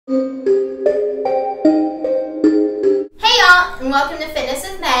And welcome to Fitness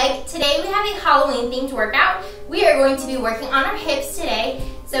with Meg. Today we have a Halloween themed workout. We are going to be working on our hips today.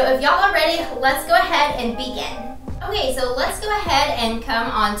 So if y'all are ready, let's go ahead and begin. Okay, so let's go ahead and come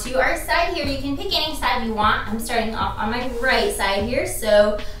onto our side here. You can pick any side you want. I'm starting off on my right side here,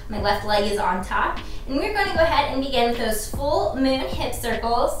 so my left leg is on top. And we're going to go ahead and begin with those full moon hip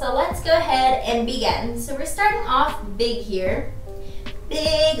circles. So let's go ahead and begin. So we're starting off big here.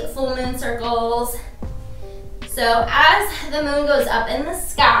 Big full moon circles. So as the moon goes up in the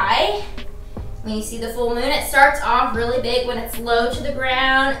sky, when you see the full moon, it starts off really big when it's low to the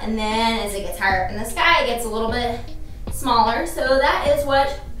ground, and then as it gets higher up in the sky, it gets a little bit smaller. So that is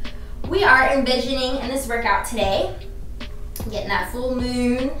what we are envisioning in this workout today. Getting that full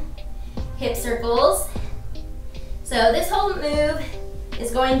moon hip circles. So this whole move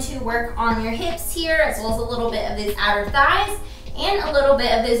is going to work on your hips here, as well as a little bit of these outer thighs, and a little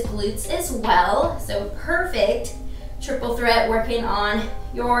bit of those glutes as well. So perfect triple threat working on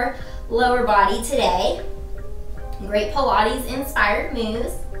your lower body today. Great Pilates inspired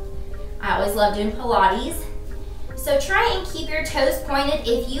moves. I always love doing Pilates. So try and keep your toes pointed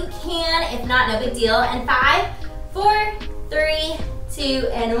if you can. If not, no big deal. And 5, 4, 3, 2,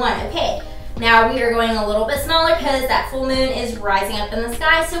 and 1. Okay, now we are going a little bit smaller because that full moon is rising up in the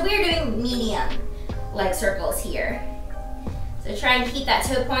sky. So we are doing medium leg circles here. So try and keep that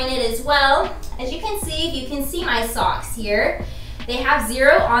toe pointed as well. As you can see, if you can see my socks here, they have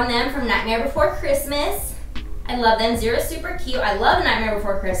 0 on them from Nightmare Before Christmas. I love them. 0 is super cute. I love Nightmare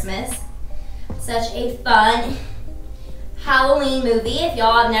Before Christmas. Such a fun Halloween movie. If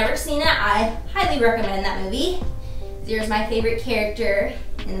y'all have never seen it, I highly recommend that movie. 0 is my favorite character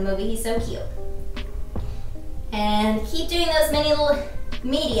in the movie. He's so cute. And keep doing those mini little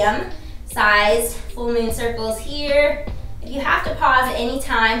medium-sized full moon circles here. If you have to pause at any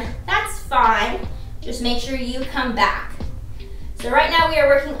time, that's fine. Just make sure you come back. So right now we are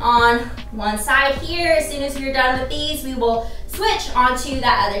working on one side here. As soon as we're done with these, we will switch onto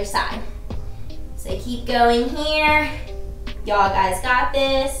that other side. So keep going here. Y'all guys got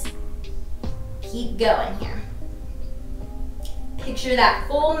this. Keep going here. Picture that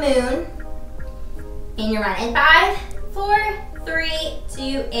full moon in your run. And 5, 4, 3, 2,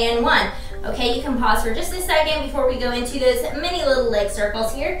 and 1. Okay, you can pause for just a second before we go into those mini little leg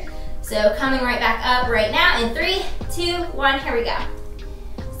circles here. So coming right back up right now in 3, 2, 1, here we go.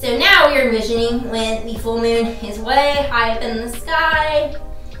 So now we are envisioning when the full moon is way high up in the sky.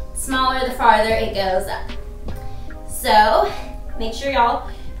 Smaller the farther it goes up. So make sure y'all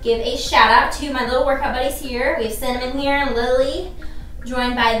give a shout out to my little workout buddies here. We have Cinnamon here and Lily,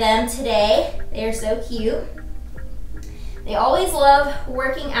 joined by them today. They are so cute. They always love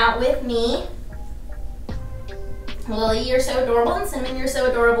working out with me. Lily, you're so adorable, and Cinnamon, you're so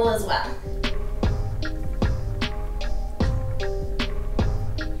adorable as well.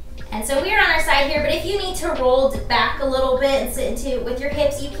 And so we're on our side here, but if you need to roll back a little bit and sit into it with your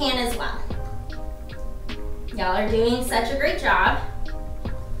hips, you can as well. Y'all are doing such a great job.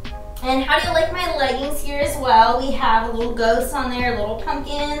 And how do you like my leggings here as well? We have little ghosts on there, little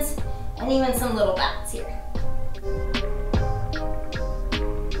pumpkins, and even some little bats here.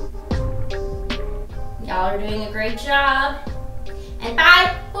 Y'all are doing a great job. And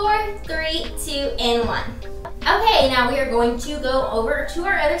 5, 4, 3, 2, and 1. Okay, now we are going to go over to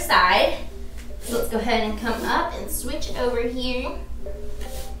our other side. So let's go ahead and come up and switch over here.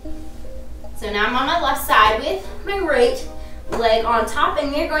 So now I'm on my left side with my right leg on top,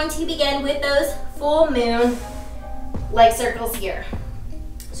 and we're going to begin with those full moon leg circles here.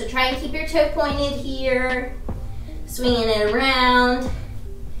 So try and keep your toe pointed here, swinging it around.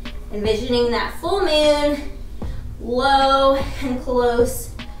 Envisioning that full moon low and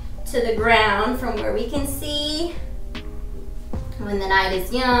close to the ground from where we can see when the night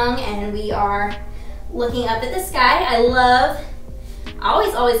is young and we are looking up at the sky. I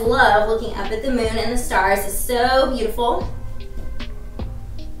always love looking up at the moon and the stars. It's so beautiful.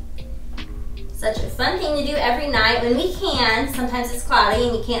 Such a fun thing to do every night when we can. Sometimes it's cloudy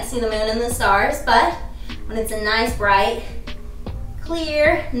and you can't see the moon and the stars, but when it's a nice, bright,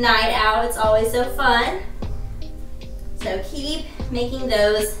 clear night out, it's always so fun. So keep making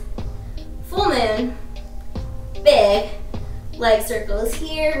those full moon big leg circles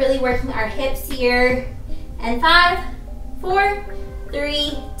here, really working our hips here. And 5, 4,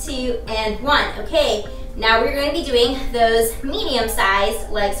 3, 2, and 1. Okay, now we're going to be doing those medium-sized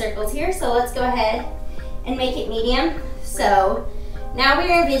leg circles here. So let's go ahead and make it medium. So now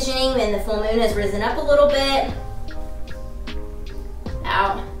we're envisioning when the full moon has risen up a little bit,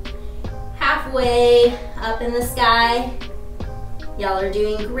 about halfway up in the sky. Y'all are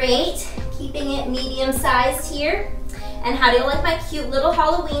doing great. Keeping it medium-sized here. And how do you like my cute little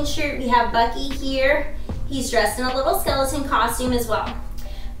Halloween shirt? We have Bucky here. He's dressed in a little skeleton costume as well.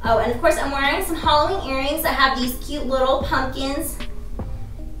 Oh, and of course I'm wearing some Halloween earrings. I have these cute little pumpkins,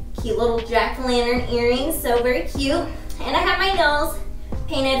 cute little jack-o'-lantern earrings, so very cute. And I have my nails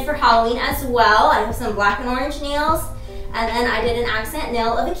painted for Halloween as well. I have some black and orange nails, and then I did an accent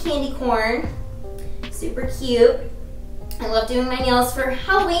nail of a candy corn. Super cute. I love doing my nails for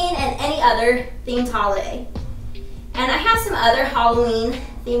Halloween and any other themed holiday. And I have some other Halloween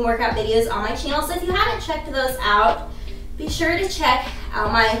theme workout videos on my channel, so if you haven't checked those out, be sure to check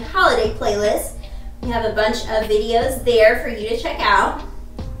out my holiday playlist. We have a bunch of videos there for you to check out.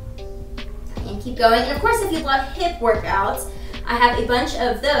 And keep going. And of course, if you love hip workouts, I have a bunch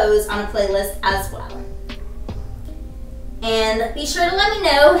of those on a playlist as well. And be sure to let me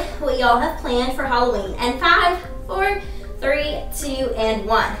know what y'all have planned for Halloween. And 5, 4, 3, 2, and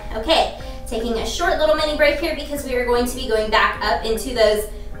 1. Okay. Taking a short little mini break here because we are going to be going back up into those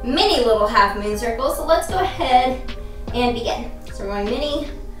mini little half moon circles. So let's go ahead and begin. So we're going mini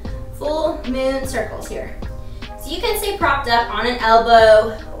full moon circles here. So you can stay propped up on an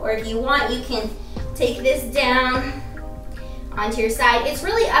elbow, or if you want, you can take this down onto your side. It's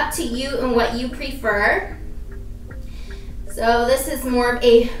really up to you and what you prefer. So this is more of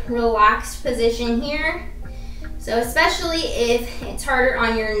a relaxed position here. So especially if it's harder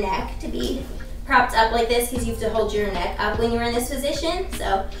on your neck to be propped up like this, because you have to hold your neck up when you're in this position.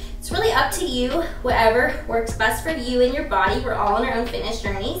 So it's really up to you, whatever works best for you and your body. We're all on our own fitness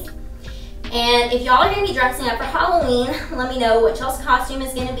journeys. And if y'all are gonna be dressing up for Halloween, let me know what y'all's costume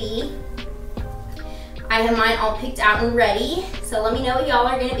is gonna be. I have mine all picked out and ready. So let me know what y'all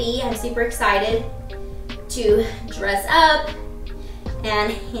are gonna be. I'm super excited to dress up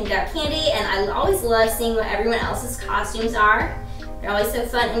and hand out candy, and I always love seeing what everyone else's costumes are. They're always so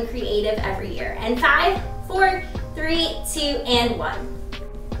fun and creative every year. And 5, 4, 3, 2, and 1.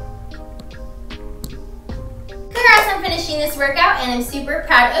 Congrats on finishing this workout, and I'm super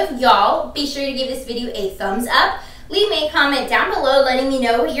proud of y'all. Be sure to give this video a thumbs up. Leave me a comment down below letting me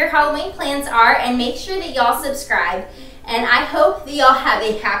know what your Halloween plans are, and make sure that y'all subscribe. And I hope that y'all have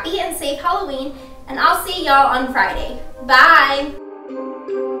a happy and safe Halloween, and I'll see y'all on Friday. Bye!